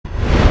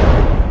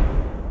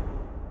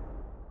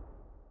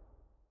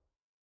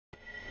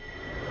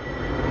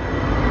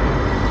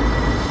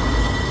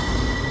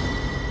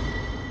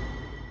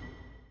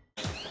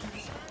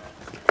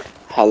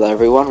Hello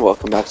everyone,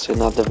 welcome back to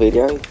another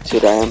video.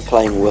 Today I'm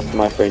playing with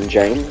my friend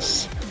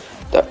James,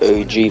 the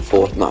OG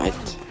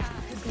Fortnite.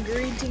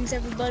 Greetings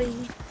everybody,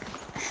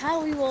 how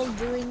are you all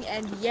doing?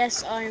 And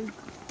yes, I'm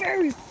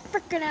very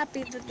freaking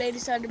happy that they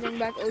decided to bring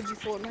back OG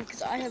Fortnite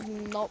because I have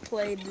not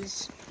played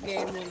this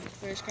game when it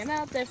first came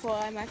out, therefore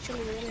I'm actually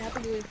really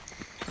happy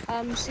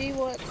to see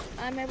what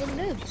I'm able to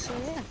do,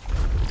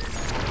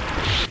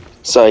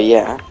 So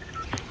yeah.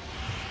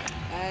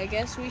 I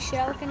guess we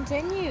shall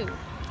continue.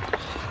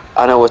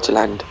 I know where to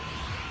land.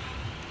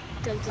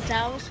 Tilted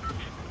Towers?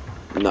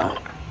 No.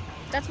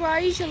 That's where I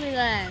usually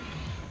land.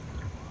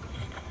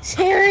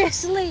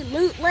 Seriously,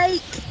 Loot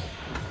Lake?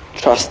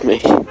 Trust me.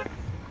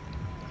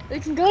 We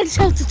can go to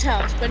Tilted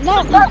Towers, but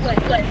not Loot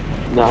Lake.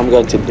 No, I'm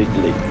going to Big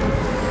League.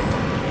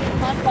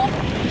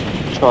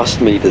 Trust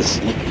me,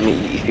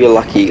 if you're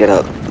lucky you get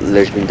a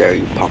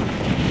legendary pump.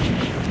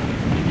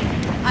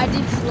 I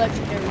did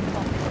legendary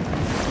pump.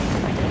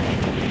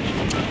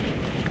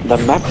 The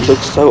map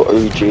looks so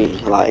OG,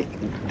 like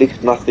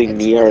there's nothing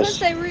near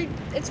us.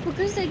 It's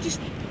because they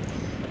just.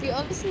 The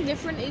only thing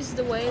different is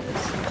the way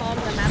that part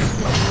of the map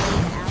is laid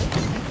out.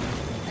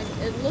 And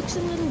it looks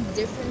a little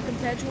different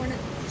compared to what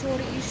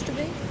it used to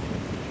be.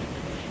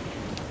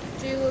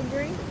 Do you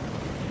agree?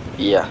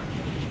 Yeah,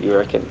 you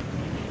reckon?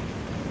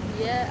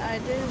 Yeah, I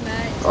do,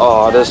 mate.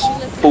 Oh, this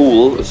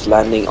fool is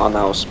landing on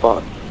our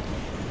spot.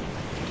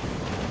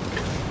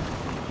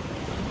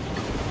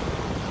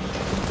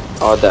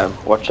 Oh damn,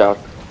 watch out.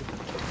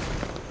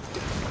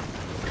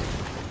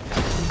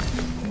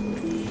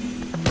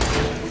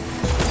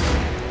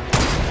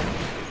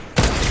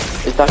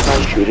 Is that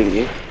guy shooting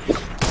you?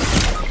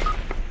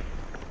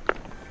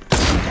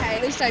 Okay,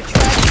 at least I tried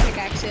to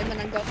pickaxe him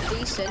and I got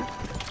decent.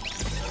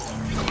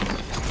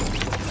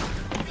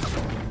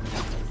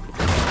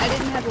 I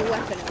didn't have a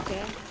weapon,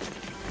 okay?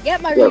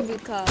 Get my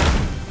reboot card.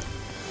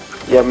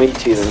 Yeah, me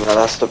too then,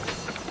 that's the...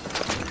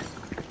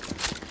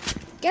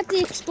 Get the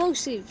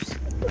explosives.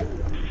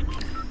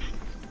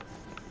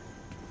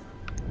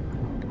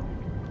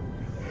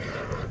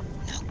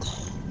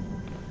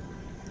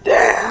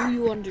 Damn. Do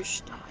you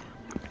understand?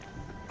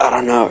 I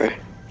don't know.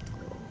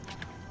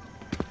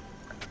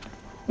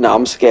 No,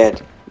 I'm scared.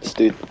 This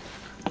dude.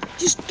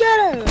 Just get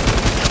her!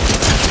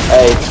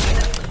 Hey.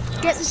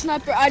 Get the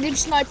sniper. I did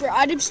sniper.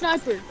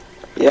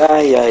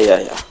 Yeah.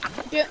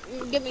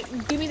 Give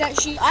me that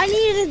sheet. I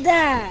needed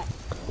that.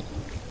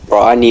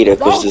 Bro, I need it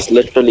because there's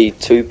literally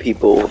 2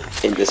 people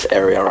in this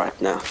area right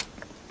now.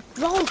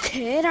 Bro,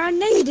 kid, I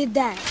needed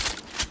that.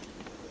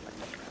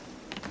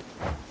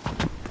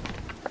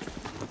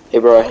 Hey,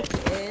 bro.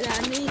 Kid,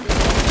 I needed that.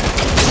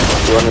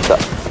 You wanted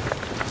that?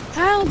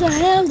 How the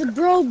hell did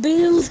bro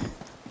build?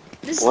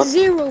 This is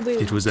zero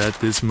build. It was at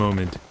this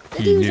moment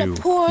he knew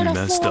he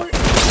messed up.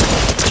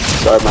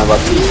 Sorry, my bad.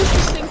 We use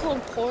this thing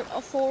called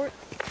port-a-fort.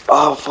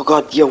 Oh, I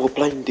forgot. Yeah, we're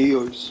playing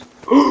duos.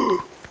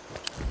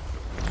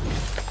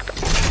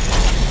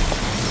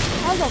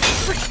 How the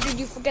frick did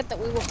you forget that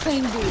we were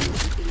playing duos?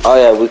 Oh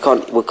yeah, we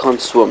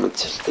can't swim. It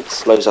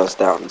slows us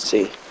down.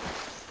 See.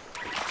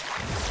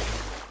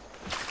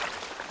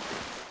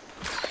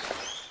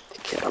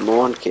 Come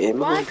on.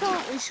 Why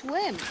can't we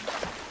swim?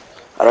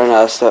 I don't know.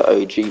 That's the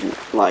OG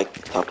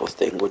like type of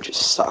thing, which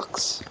just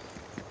sucks.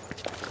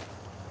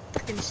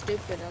 Fucking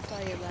stupid, I'll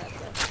tell you that.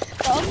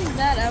 But other than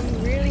that,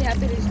 I'm really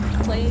happy to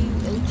play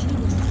OG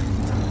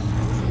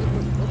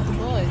with the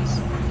boys.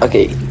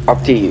 Okay,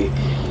 up to you.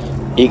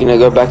 You gonna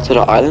go back to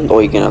the island,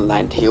 or you gonna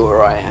land here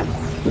where I am?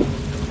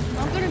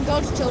 I'm gonna go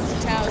to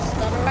Tilted Towers. Is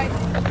that alright?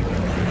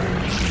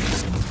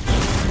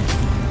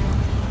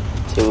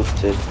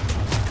 Tilted.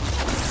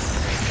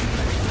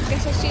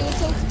 Guess I'll see you at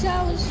Tilted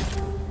Towers.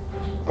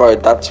 Bro,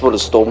 that's what the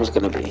storm's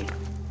gonna be.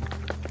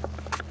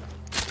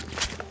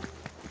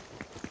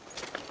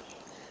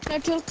 No,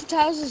 Tilted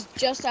Towers is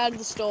just out of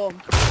the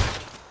storm.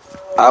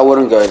 I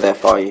wouldn't go there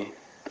for you.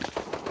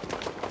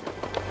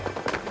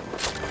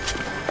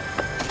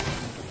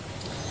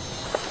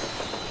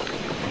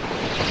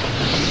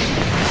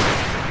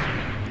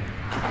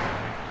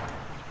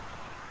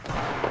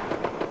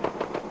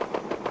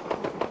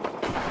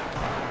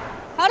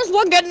 How does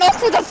one get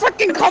knocked with a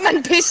freaking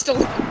common pistol?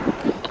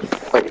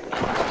 Wait,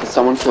 did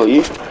someone kill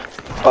you?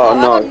 Oh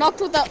no!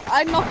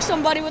 I knocked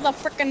somebody with a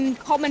freaking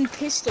common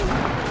pistol.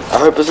 I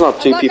hope it's not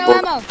 2 people. No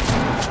ammo.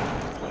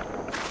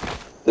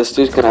 This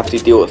dude's gonna have to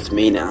deal with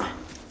me now.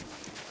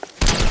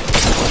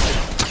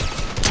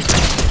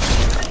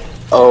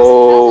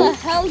 Oh. How the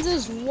hell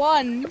does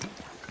one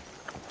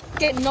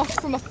get knocked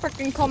from a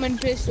freaking common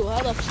pistol?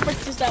 How the frick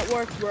does that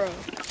work, bro?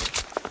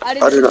 I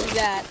didn't see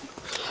that.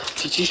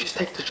 Did you just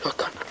take the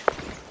shotgun?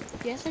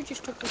 Yes, I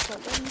just took the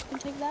shotgun. You can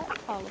take that.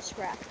 Oh, the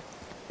scrap.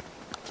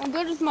 I'm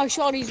good with my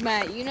shotties,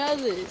 mate. You know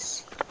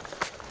this.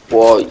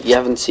 Well, you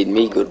haven't seen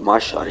me good my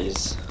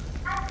shotties.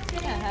 Yeah,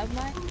 I have,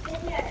 mate.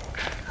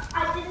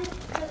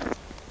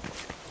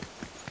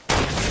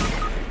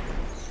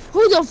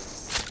 Who the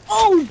f—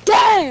 oh,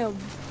 damn!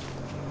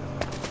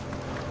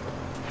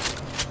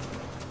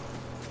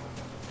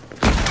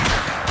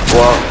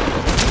 Well,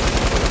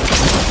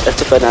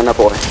 that's a banana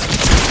boy.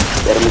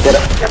 Get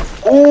him.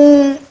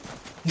 Ooh!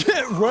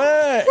 Get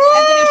wrecked!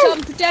 Anthony, tell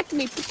him,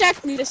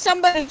 protect me. There's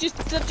somebody that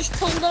just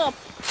pulled up.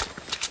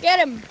 Get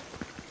him.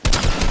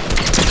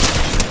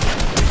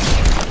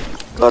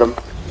 Got him.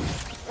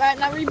 Right,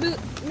 now reboot.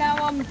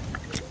 Now,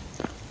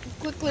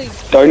 quickly.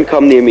 Don't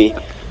come near me.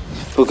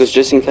 Because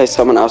just in case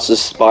someone else is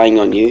spying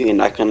on you,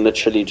 and I can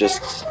literally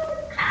just...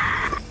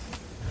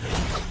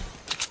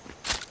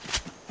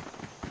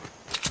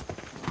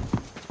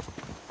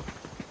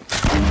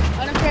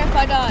 I don't care if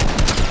I die.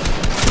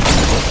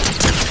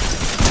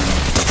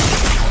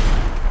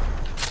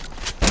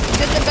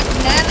 Did the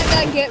banana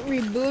guy get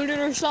rebooted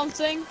or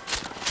something?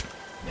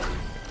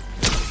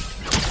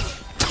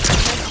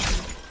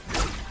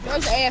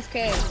 Where's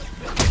AFK?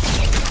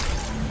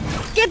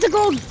 Get the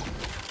gold!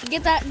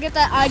 Get that,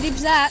 I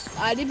dibs that,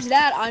 I'm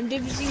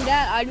dibsing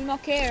that, I do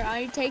not care,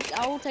 I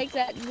will take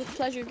that with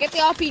pleasure. Get the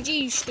RPG,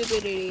 you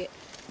stupid idiot.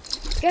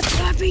 Get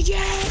the RPG!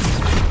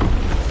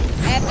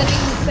 Anthony,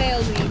 you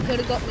failed me, you could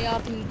have got the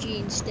RPG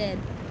instead.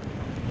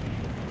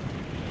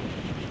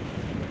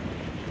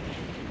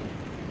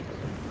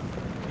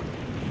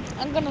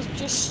 I'm gonna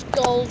just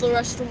stall the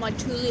rest of my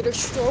 2-liter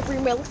strawberry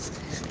milk.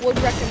 Would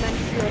recommend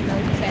if you're a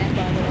milk fan,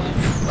 by the way.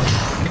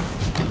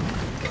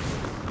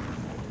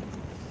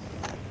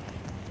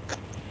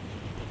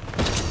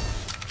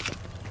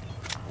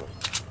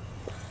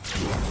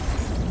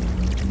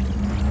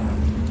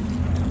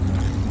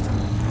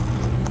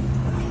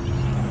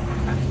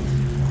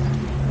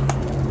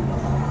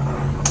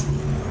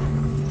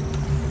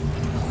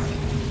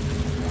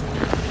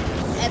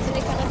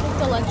 Anthony, can I pick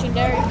the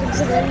legendary,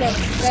 considering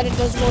that it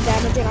does more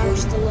damage and I'm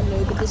still a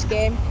noob at this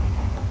game?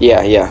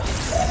 Yeah.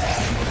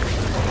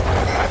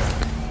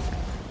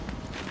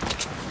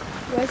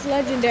 Where's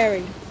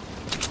legendary?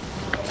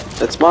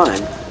 That's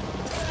mine.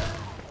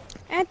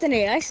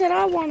 Anthony, I said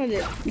I wanted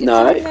it.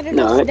 No.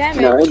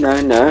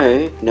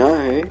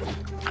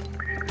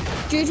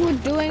 Dudes were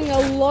doing a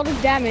lot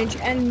of damage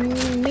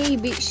and me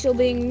still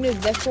being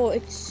noob, therefore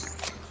it's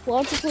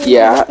logically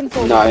looking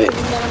for no.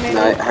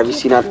 Have you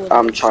seen that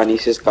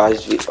Chinese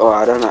guy's video? Oh,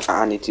 I don't know.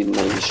 I need to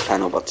name his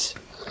channel, but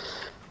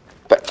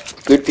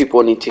good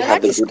people need to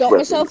have the good weapons. I just got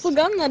myself a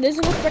gun that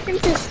isn't a freaking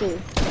pistol.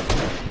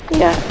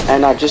 Yeah,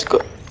 and I just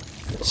got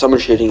someone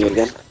shooting you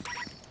again.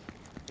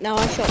 No,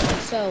 I shot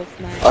myself,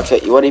 man.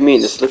 Okay, what do you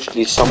mean? There's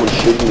literally someone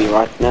shooting me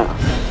right now.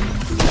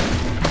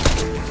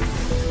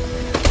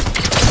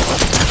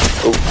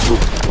 Oh,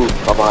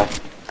 bye-bye.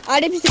 I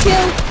did the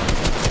kill.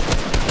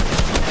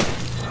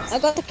 I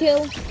got the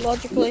kill,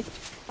 logically.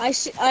 I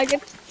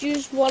get to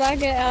use what I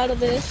get out of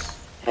this.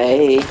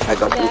 Hey, I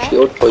got the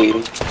shield for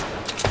you.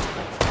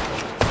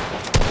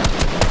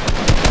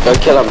 Go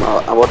kill him,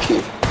 I'll watch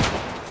you.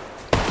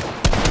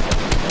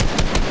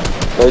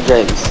 Go,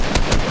 James.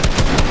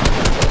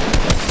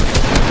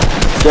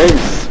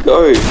 James,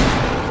 go!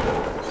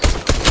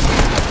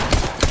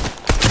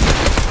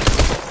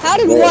 How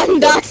did one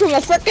die from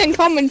a freaking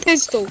common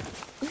pistol?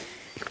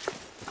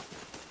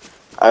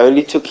 I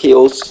only took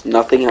heals,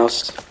 nothing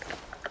else.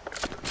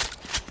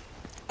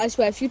 I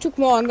swear, if you took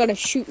more, I'm gonna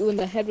shoot you in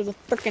the head with a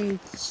freaking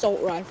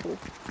assault rifle.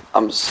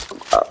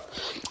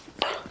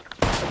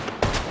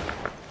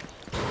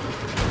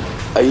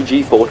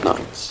 OG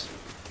Fortnite.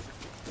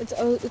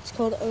 It's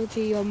called OG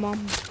your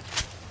mom.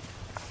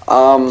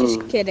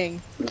 Just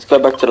kidding. Let's go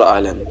back to the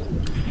island.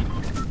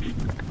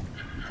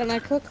 Can I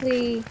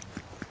quickly...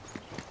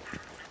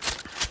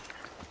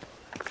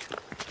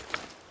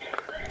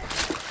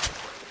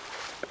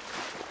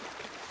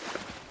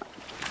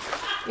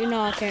 You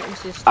know I can't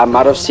resist. I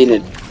might have seen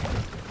it.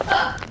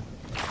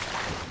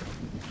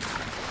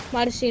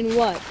 Might have seen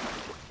what?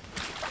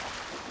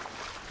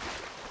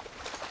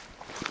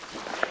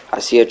 I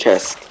see a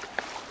chest.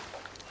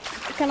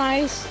 Can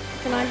I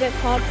get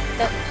caught?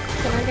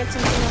 Can I get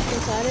something else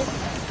inside it?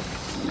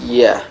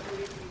 Yeah.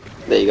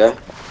 There you go.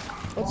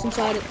 What's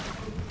inside it?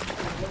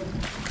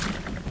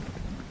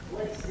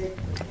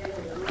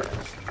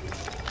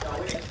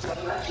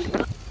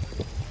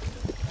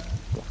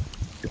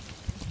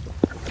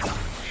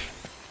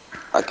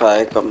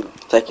 Okay, I'm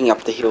taking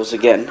up the heels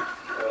again.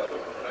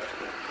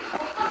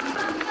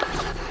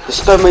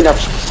 There's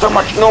so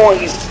much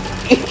noise.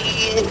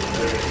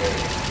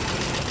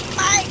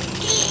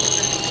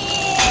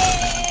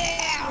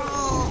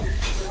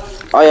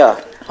 Oh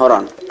yeah, hold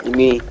on. Let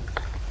me.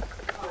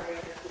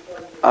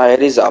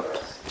 It is up.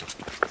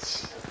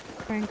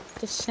 Crank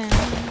the sound.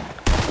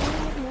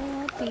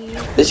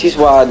 This is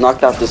why I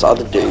knocked out this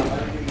other dude.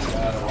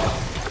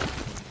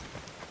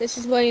 This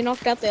is where you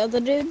knocked out the other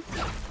dude?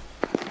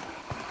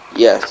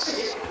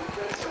 Yes.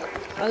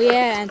 Oh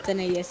yeah,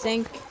 Anthony, you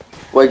think?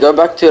 Wait, go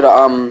back to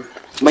the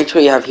make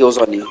sure you have heals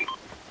on you.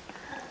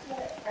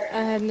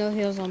 I have no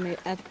heals on me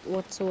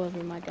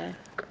whatsoever, my guy.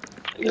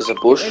 There's a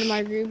bush. In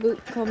my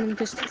reboot common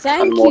pistol.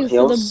 Thank you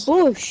for the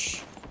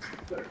bush.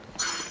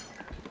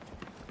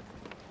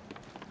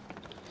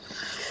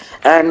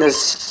 And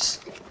there's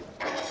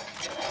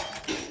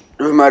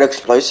remote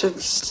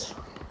explosives.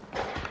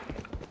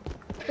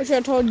 Which I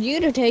told you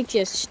to take,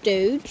 you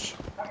stooge.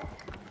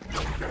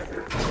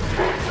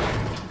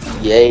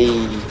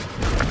 Yay.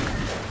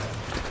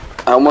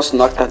 I almost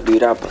knocked that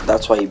dude out, but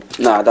that's why he...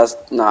 Nah,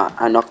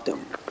 I knocked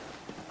him.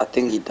 I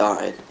think he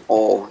died.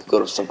 Or he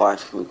could have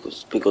survived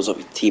because of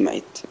his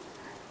teammate.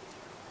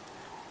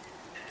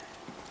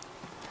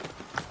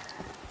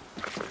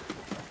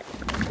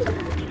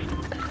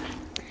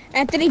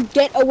 Anthony,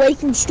 get away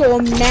from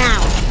Storm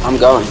now. I'm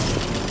going.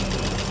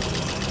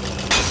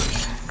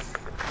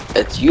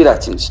 It's you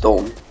that's in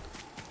Storm.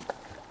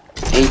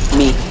 Ain't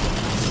me.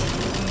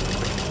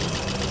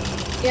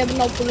 Yeah, but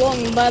not for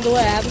long. By the way,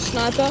 I have a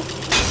sniper.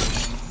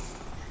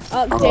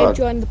 Oh, Dave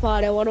joined the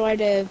party. What do I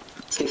do?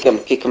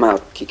 Kick him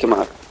out.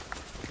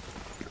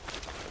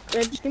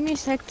 Wait, just give me a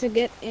sec to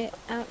get it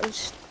out of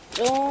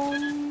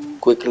Storm.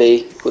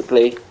 Quickly.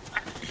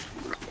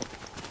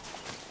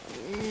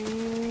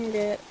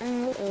 Get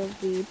out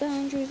of the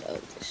boundaries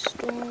of the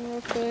Storm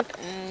real quick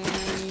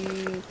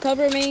and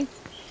cover me.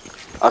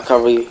 I'll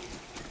cover you.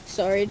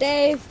 Sorry,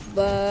 Dave,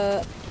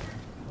 but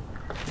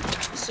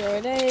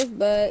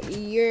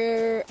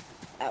you're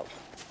out.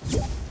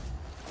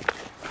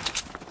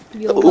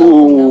 You're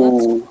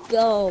welcome.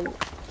 Now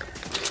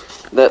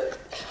let's go.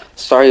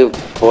 Sorry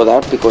for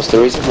that, because the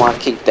reason why I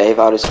kicked Dave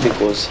out is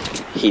because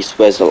he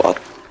swears a lot.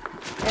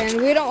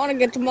 And we don't want to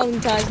get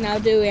demonetized now,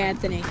 do we,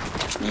 Anthony?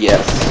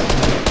 Yes.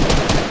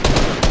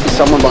 Is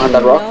someone behind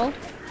that rock?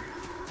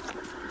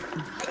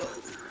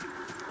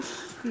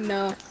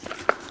 No.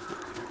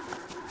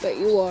 But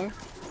you are.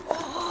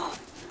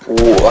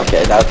 Ooh,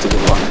 okay, that's a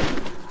good one.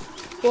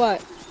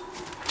 What?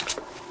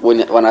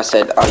 When I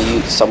said, are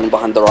you someone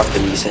behind the rock,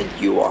 and you said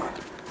you are.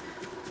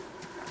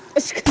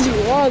 It's because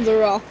you are the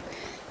rock.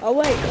 Oh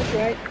wait, that's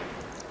right.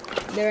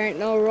 There ain't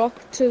no rock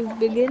to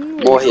begin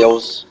with. More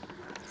heals.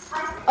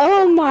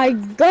 Oh my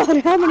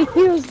god, how many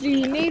heals do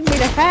you need me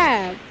to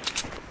have?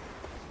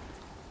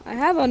 I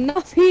have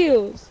enough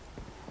heals.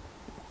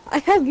 I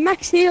have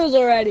max heals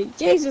already.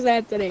 Jesus,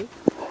 Anthony.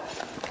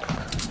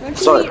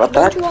 Sorry about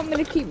that. Don't you want me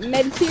to keep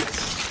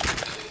medkits?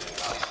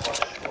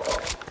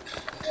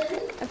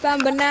 I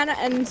found banana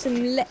and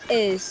some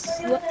lettuce.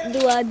 What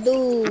do I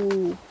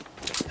do?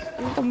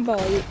 I'm coming for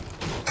you.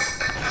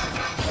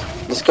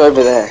 Let's go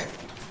over there.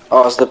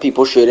 Oh, is the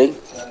people shooting?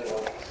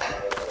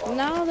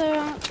 No, there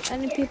aren't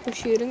any people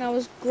shooting. I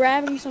was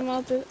grabbing some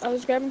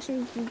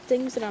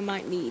things that I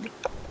might need.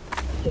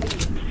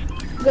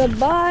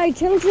 Goodbye,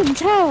 Tilted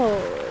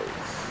Towers.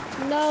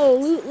 No,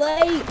 Loot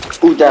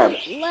Lake. Ooh, damn.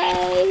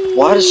 Lake.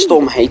 Why does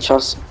Storm hate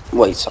us?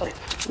 Wait, sorry.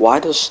 Why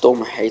does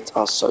Storm hate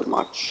us so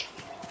much?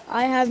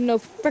 I have no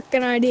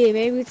frickin' idea.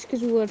 Maybe it's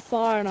because we went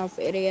far enough,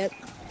 idiot.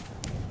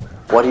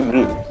 What do you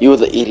mean? You're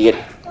the idiot.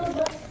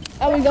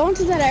 Are we going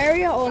to that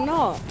area or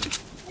not?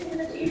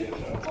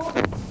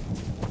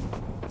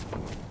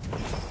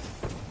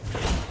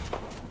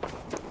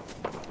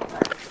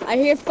 I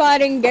hear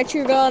fighting. Get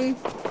your gun.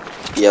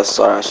 Yes,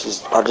 sorry. I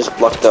just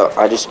blocked the.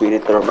 I just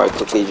muted the remote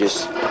quickly,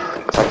 just so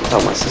I can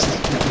tell my sister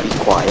to be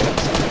quiet.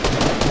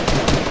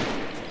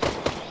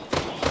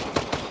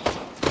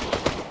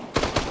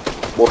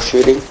 More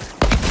shooting.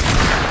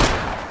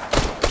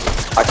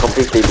 I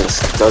completely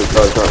missed. Go,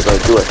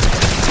 do it.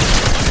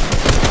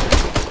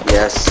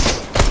 Yes.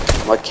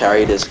 I'm gonna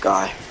carry this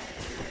guy.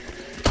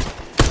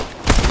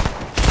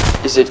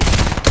 Is it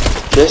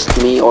just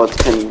me, or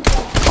can't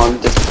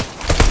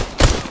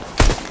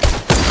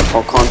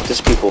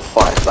these people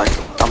fight? Like,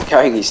 I'm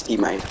carrying his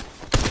teammate.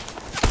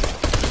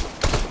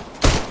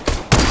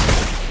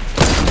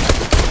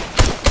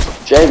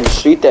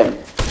 James, shoot them.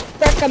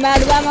 Frick, I'm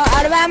out of ammo,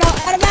 out of ammo,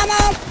 out of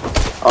ammo!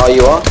 Oh,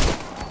 you are?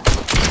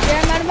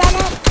 Yeah, I'm out of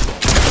ammo.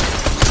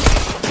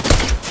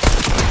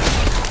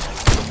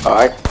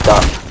 Alright,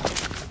 done.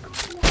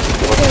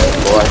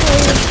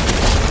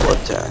 What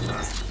done?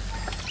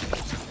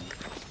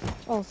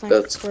 Oh, thank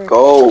Let's frick.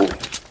 go.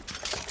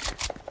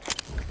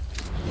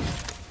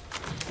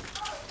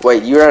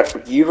 Wait,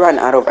 you ran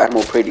out of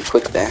ammo pretty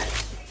quick there.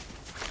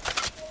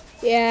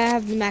 Yeah, I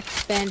have the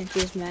max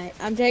bandages, mate.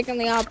 I'm taking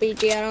the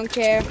RPG, I don't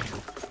care.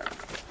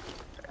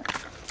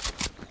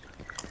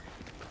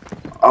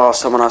 Oh,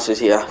 someone else is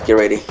here. Get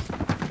ready. 2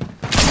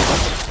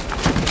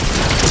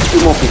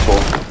 more people.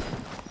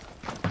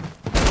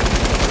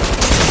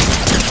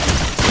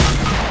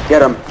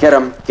 Get him.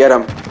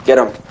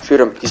 Shoot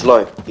him. He's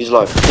low.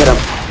 Get him.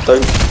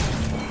 Don't.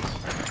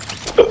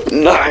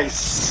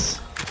 Nice.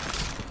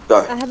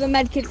 Go. I have a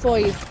med kit for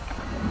you.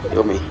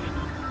 Kill me.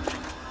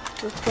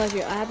 With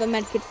pleasure. I have a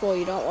med kit for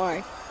you, don't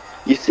worry.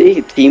 You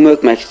see,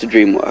 teamwork makes the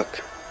dream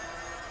work.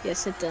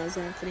 Yes, it does,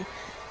 Anthony.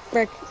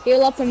 Frick,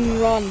 heal up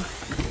and run.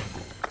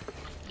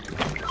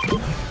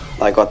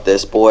 I got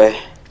this, boy.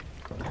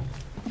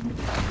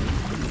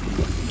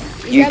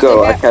 You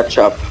go, I catch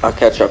up,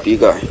 you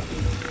go.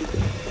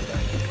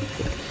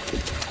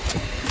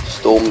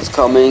 Storm's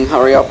coming,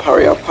 hurry up.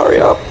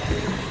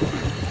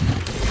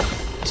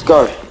 Let's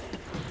go.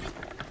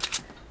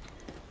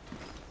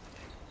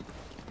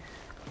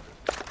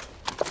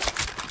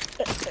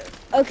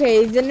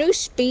 Okay, the new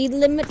speed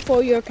limit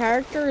for your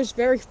character is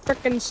very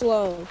frickin'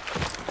 slow.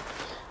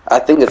 I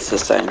think it's the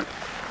same.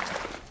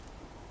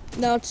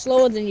 No, it's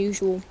slower than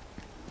usual.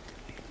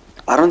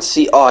 I don't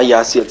see. Oh yeah,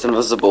 I see. It's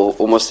invisible,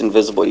 almost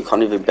invisible. You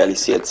can't even barely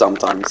see it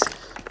sometimes.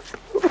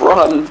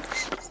 Run!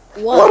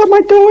 What am I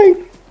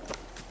doing?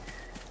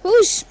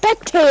 Who's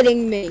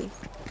spectating me?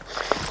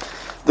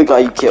 The guy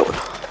you killed.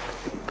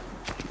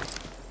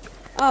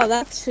 Oh,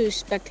 that's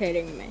who's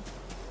spectating me.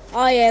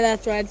 Oh yeah,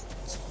 that's right.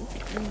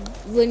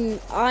 When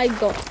I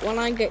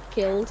get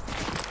killed,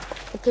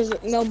 because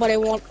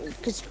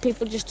because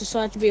people just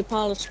decide to be a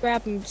pile of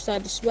scrap and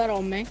decide to sweat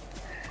on me.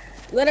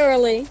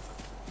 Literally,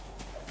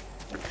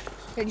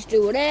 they just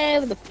do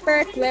whatever the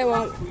frick they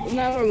want,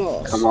 no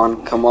remorse. Come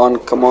on, come on,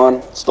 come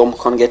on. Storm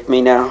can't get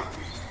me now.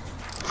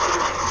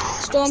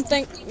 Storm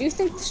you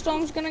think the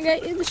storm's gonna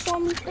get you? The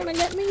storm's gonna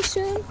get me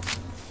soon?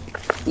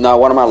 No,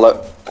 why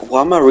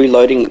am I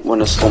reloading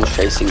when a storm's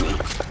chasing me?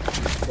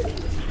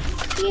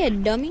 Yeah,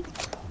 dummy.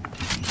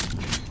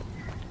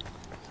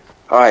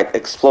 Alright,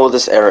 explore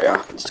this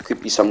area. There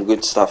could be some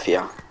good stuff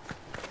here.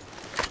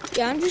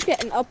 Yeah, I'm just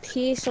getting up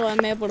here so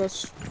I'm able to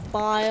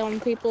spy on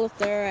people if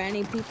there are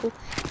any people.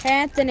 Hey,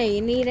 Anthony,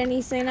 you need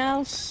anything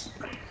else?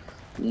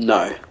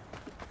 No.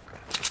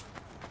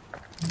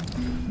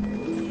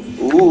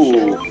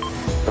 Ooh,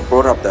 I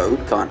brought up the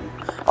oat gun.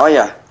 Oh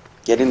yeah,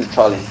 get in the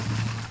trolley.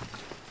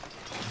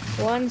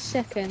 1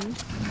 second.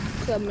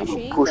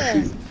 Submachine Push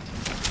gun. you.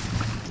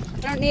 I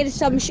don't need a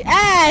submachine.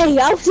 Hey!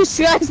 I'll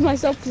disguise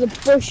myself as a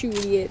bush, you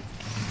idiot.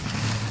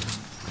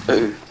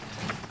 Ooh.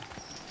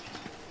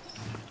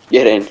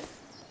 Get in.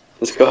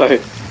 Let's go.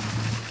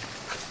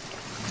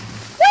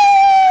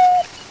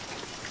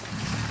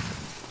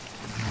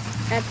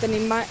 Anthony,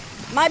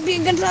 might be a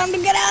good time to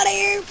get out of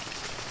here.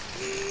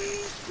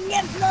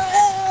 Get the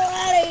hell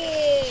out of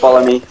here.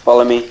 Follow me,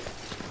 follow me.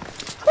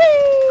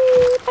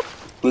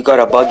 We got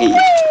a buggy.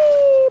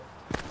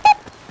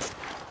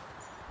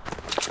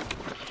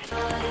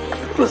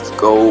 Let's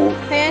go.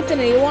 Hey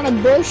Anthony, you want a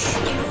bush?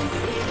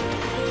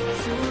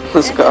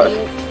 Let's go.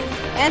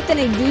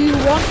 Anthony, do you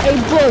want a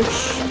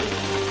bush?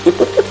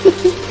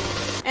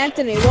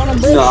 Anthony, want a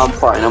bush? No, I'm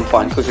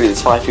fine. Quickly,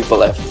 there's 5 people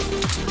left.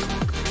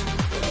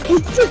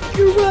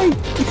 You're right.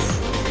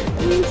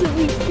 It means that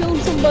we killed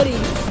somebody.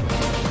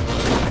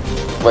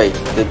 Wait,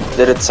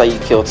 did it say you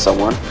killed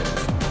someone? I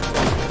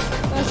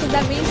said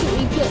that means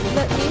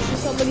that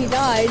somebody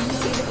died,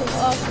 either from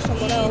us or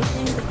someone else.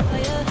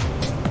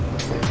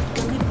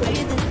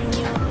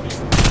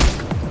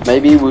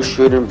 Maybe we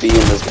shouldn't be in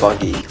this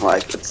buggy.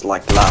 Like, it's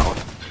like loud.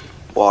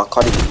 Well, I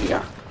can't even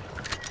hear.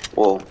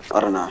 Well, I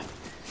don't know.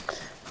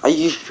 Are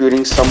you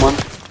shooting someone?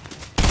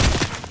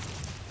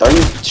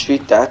 Don't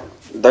shoot that.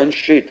 Don't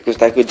shoot, because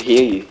they could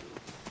hear you.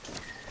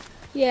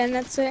 Yeah, and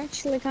that's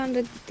actually kind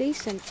of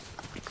decent.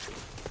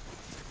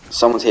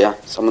 Someone's here.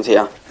 Someone's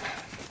here.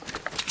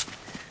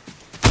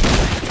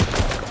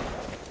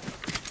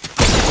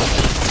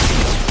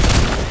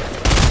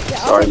 Yeah,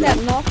 I'll Sorry, take that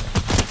man. knock.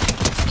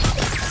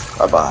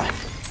 Bye-bye.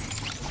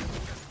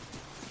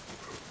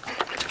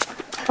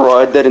 Bro,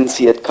 I didn't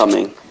see it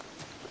coming.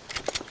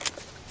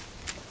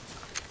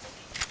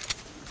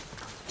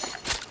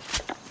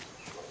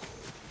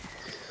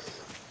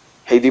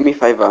 Hey, do me a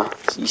favor.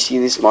 You see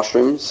these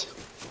mushrooms?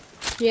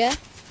 Yeah?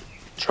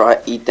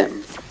 Try eat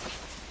them.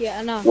 Yeah,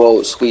 I know.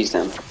 Well, squeeze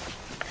them.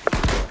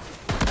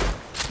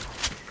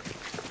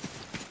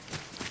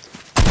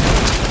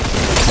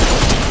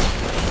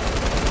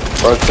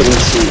 Bro, I couldn't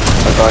see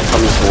a guy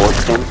coming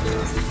towards him.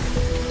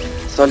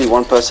 There's only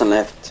one person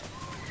left.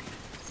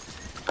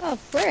 Oh,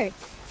 frick.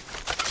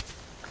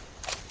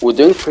 We're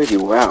doing pretty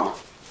well.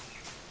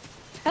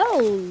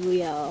 Hell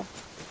yeah.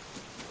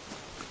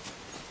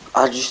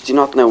 I just do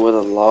not know where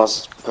the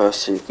last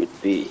person could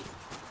be.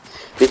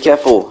 Be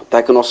careful,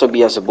 that can also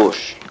be as a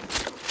bush.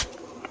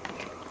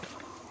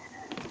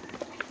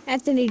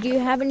 Anthony, do you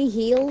have any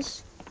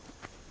heals?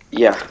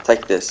 Yeah,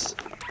 take this.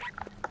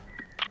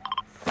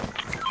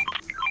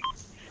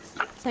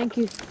 Thank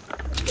you.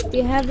 Do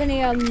you have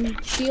any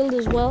shield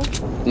as well?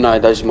 No,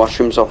 those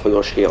mushrooms are for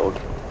your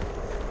shield.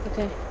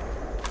 Okay.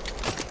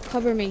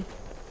 Cover me.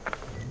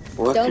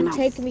 Don't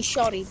take me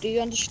shoddy, do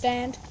you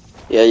understand?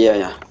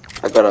 Yeah.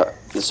 I got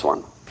this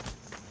one.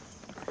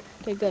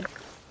 Okay, good.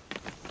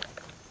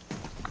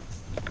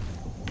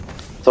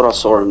 Thought I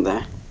saw him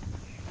there.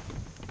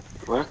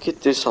 Where could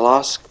this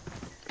last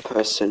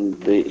person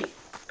be?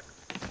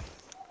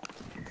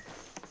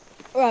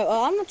 Alright,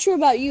 well, I'm not sure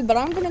about you, but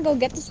I'm gonna go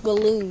get this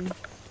balloon.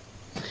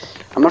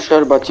 I'm not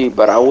sure about you,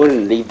 but I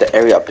wouldn't leave the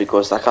area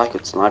because that guy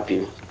could snipe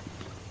you.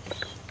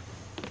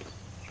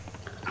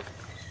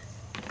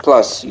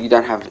 Plus, you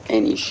don't have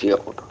any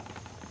shield.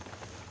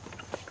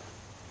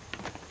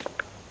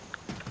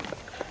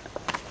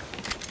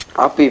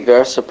 I'll be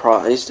very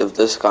surprised if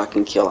this guy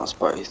can kill us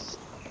both.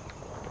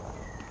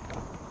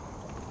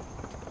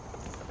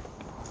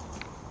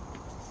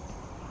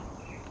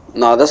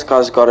 No, this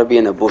guy's gotta be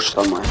in a bush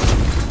somewhere.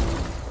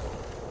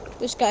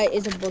 This guy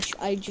is a bush.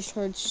 I just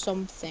heard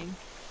something.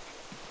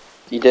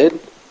 You did?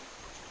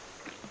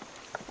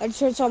 I just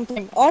heard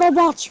something.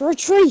 Autobots,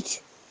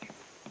 retreat!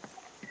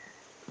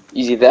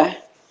 Is he there?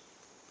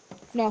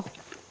 No.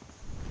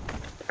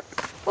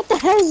 What the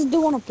hell is it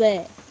doing up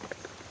there?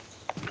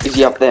 He's Is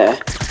he up there?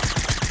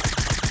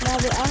 No,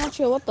 but I'm not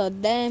sure what the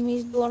damn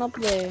he's doing up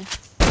there.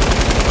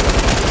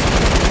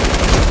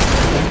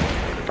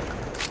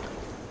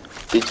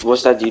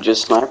 Was that you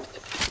just sniped?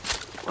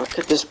 What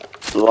could this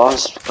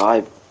last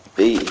guy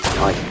be?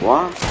 Like,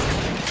 what?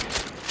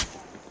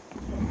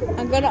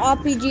 I'm gonna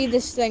RPG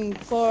this thing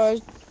for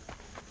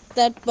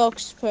that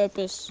box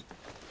purpose.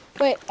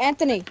 Wait,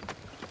 Anthony,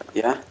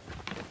 Yeah?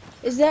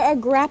 is there a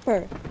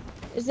grapper?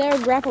 Is there a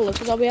grappler?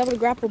 Because I'll be able to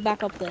grapple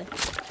back up there.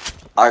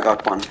 I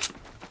got one.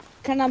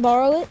 Can I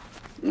borrow it?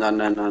 No.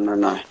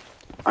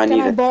 I Can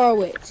need I it.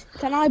 borrow it?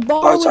 Can I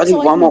borrow Oh, it's it only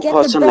so I one can more get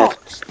the person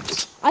box?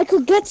 left. I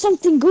could get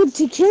something good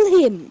to kill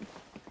him.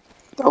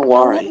 Don't Now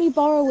let worry. me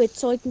borrow it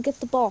so I can get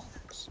the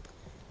box.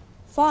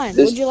 Fine.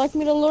 This- Would you like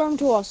me to lure him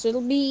to us?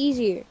 It'll be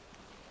easier.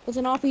 With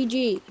an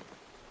RPG.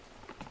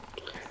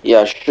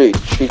 Yeah, shoot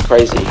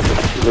crazy.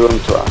 Lure him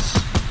to us.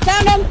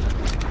 Found him!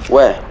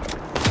 Where?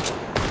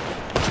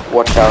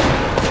 Watch out.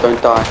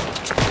 Don't die.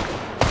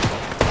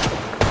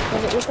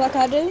 Does it look like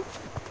I do?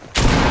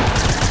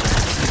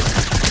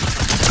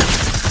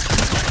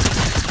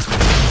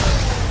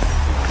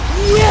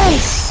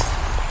 Yes!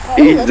 Oh,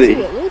 let's see Easy.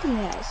 what loot he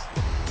has.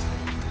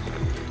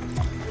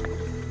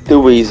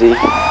 Too easy.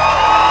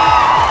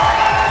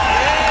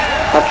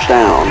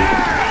 Touchdown.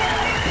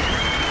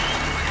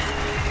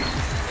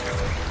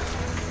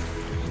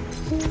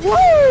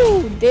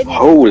 Woo! Didn't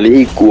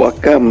Holy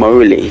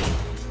guacamole.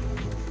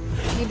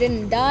 you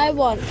didn't die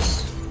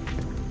once.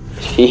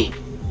 Gee.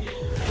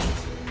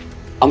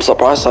 I'm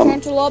surprised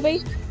Central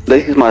lobby.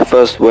 this is my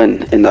first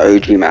win in the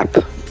OG map.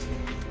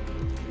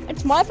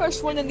 It's my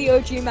first one in the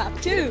OG map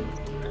too.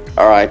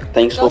 Alright,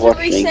 thanks for Does it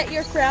watching. reset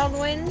your crown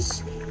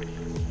wins?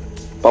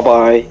 Bye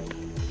bye.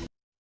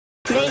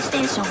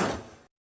 PlayStation